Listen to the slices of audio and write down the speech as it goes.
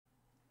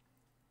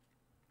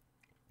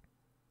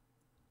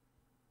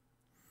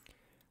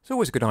It's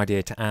always a good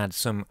idea to add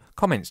some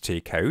comments to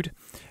your code.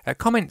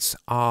 Comments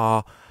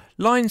are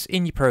lines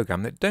in your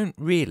program that don't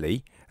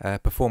really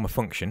perform a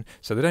function,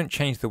 so they don't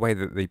change the way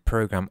that the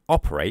program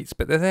operates,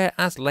 but they're there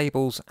as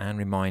labels and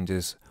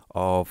reminders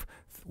of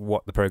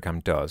what the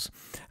program does.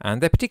 And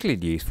they're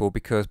particularly useful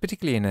because,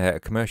 particularly in a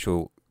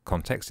commercial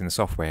context in the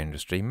software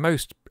industry,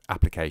 most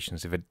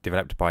applications are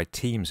developed by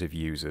teams of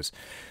users.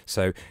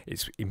 So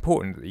it's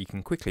important that you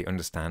can quickly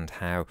understand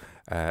how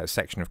a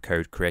section of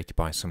code created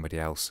by somebody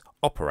else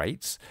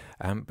operates.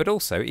 But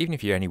also, even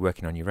if you're only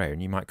working on your own,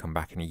 you might come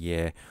back in a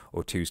year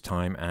or two's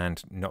time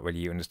and not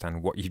really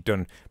understand what you've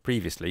done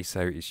previously.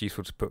 So it's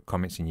useful to put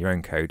comments in your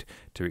own code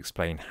to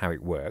explain how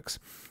it works.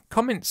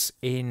 Comments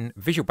in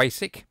Visual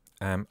Basic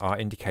are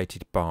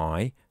indicated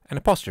by an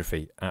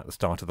apostrophe at the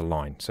start of the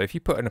line. So if you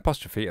put an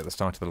apostrophe at the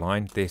start of the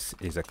line, this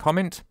is a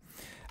comment.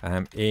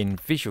 In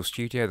Visual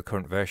Studio, the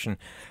current version,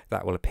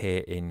 that will appear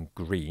in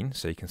green,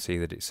 so you can see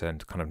that it's a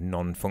kind of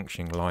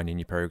non-functioning line in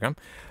your program.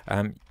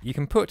 You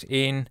can put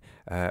in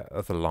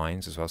other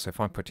lines as well. So if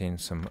I put in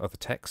some other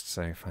text,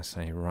 so if I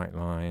say write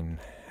line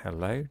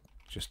hello,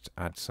 just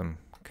add some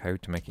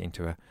code to make it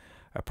into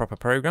a proper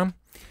program.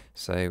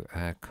 So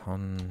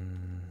console.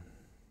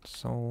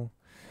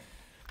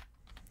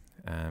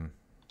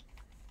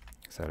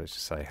 So let's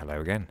just say hello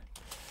again.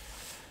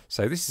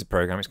 So this is a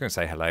program, it's going to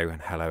say hello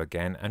and hello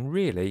again, and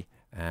really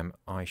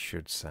I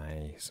should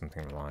say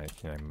something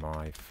like,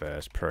 my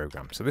first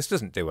program. So this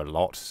doesn't do a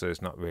lot, so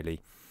there's not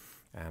really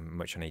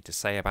much I need to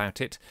say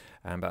about it,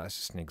 but that's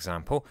just an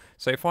example.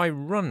 So if I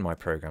run my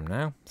program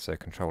now, so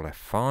Control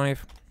F5,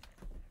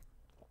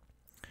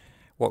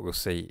 what we'll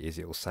see is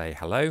it will say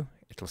hello,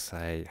 it'll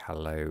say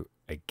hello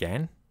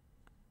again,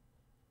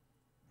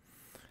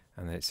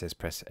 and then it says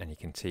press any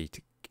key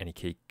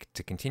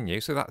to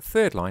continue. So that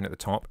third line at the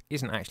top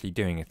isn't actually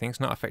doing anything. It's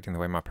not affecting the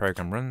way my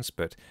program runs,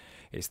 but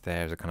it's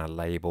there as a kind of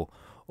label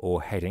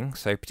or heading.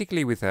 So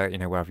particularly with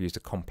where I've used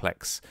a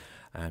complex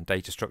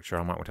data structure,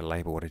 I might want to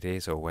label what it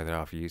is, or whether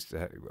I've used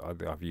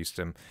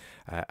some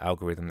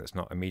algorithm that's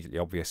not immediately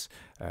obvious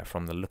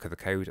from the look of the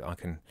code. I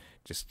can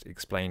just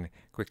explain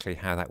quickly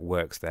how that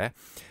works there.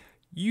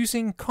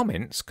 Using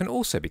comments can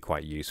also be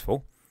quite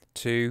useful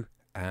to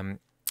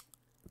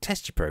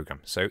test your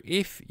program. So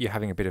if you're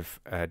having a bit of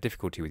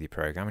difficulty with your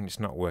program and it's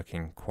not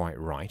working quite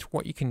right,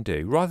 what you can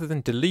do, rather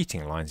than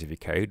deleting lines of your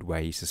code where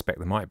you suspect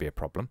there might be a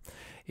problem,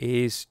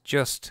 is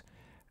just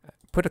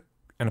put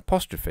an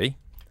apostrophe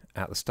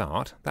at the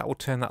start. That will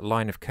turn that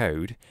line of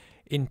code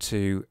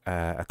into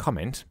a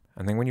comment,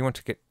 and then when you want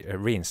to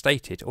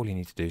reinstate it, all you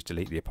need to do is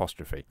delete the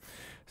apostrophe.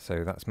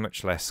 So that's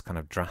much less kind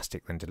of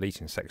drastic than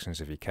deleting sections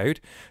of your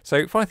code. So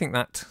if I think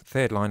that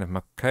third line of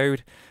my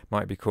code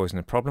might be causing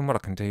a problem, what I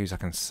can do is I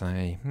can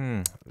say,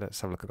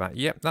 let's have a look at that.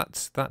 Yep,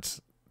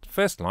 that's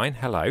first line,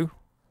 hello,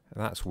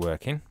 that's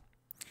working.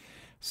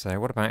 So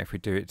what about if we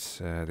do it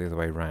the other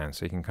way around?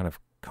 So you can kind of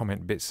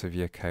comment bits of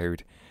your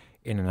code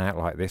in and out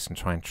like this and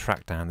try and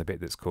track down the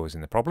bit that's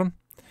causing the problem.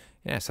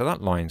 Yeah, so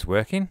that line's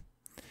working.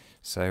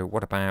 So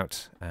what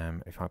about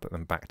if I put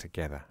them back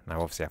together?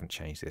 Now obviously I haven't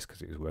changed this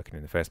because it was working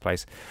in the first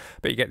place,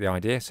 but you get the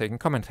idea. So you can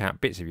comment out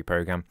bits of your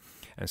program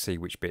and see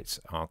which bits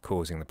are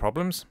causing the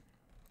problems.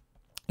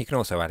 You can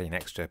also add in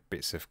extra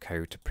bits of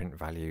code to print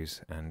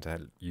values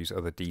and use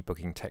other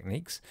debugging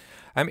techniques.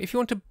 If you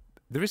want to,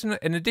 there is an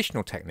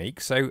additional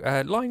technique. So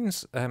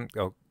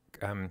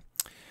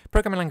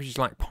programming languages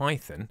like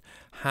Python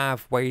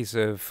have ways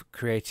of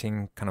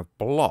creating kind of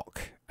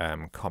block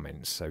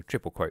comments, so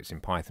triple quotes in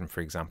Python,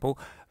 for example.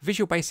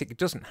 Visual Basic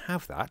doesn't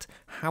have that.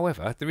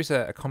 However, there is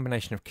a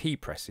combination of key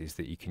presses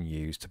that you can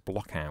use to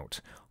block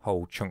out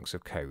whole chunks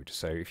of code.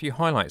 So if you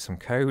highlight some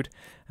code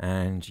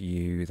and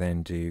you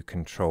then do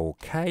Control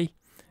K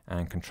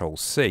and Control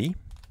C,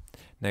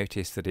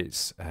 notice that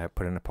it's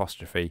put an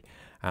apostrophe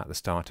at the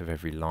start of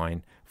every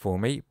line for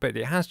me, but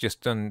it has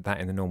just done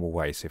that in the normal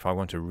way. So if I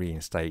want to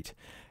reinstate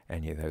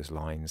any of those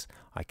lines,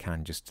 I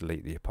can just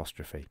delete the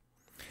apostrophe.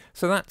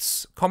 So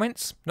that's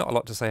comments. Not a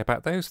lot to say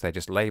about those. They're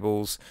just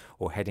labels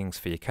or headings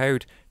for your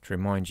code to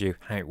remind you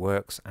how it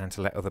works and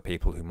to let other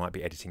people who might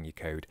be editing your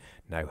code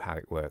know how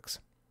it works.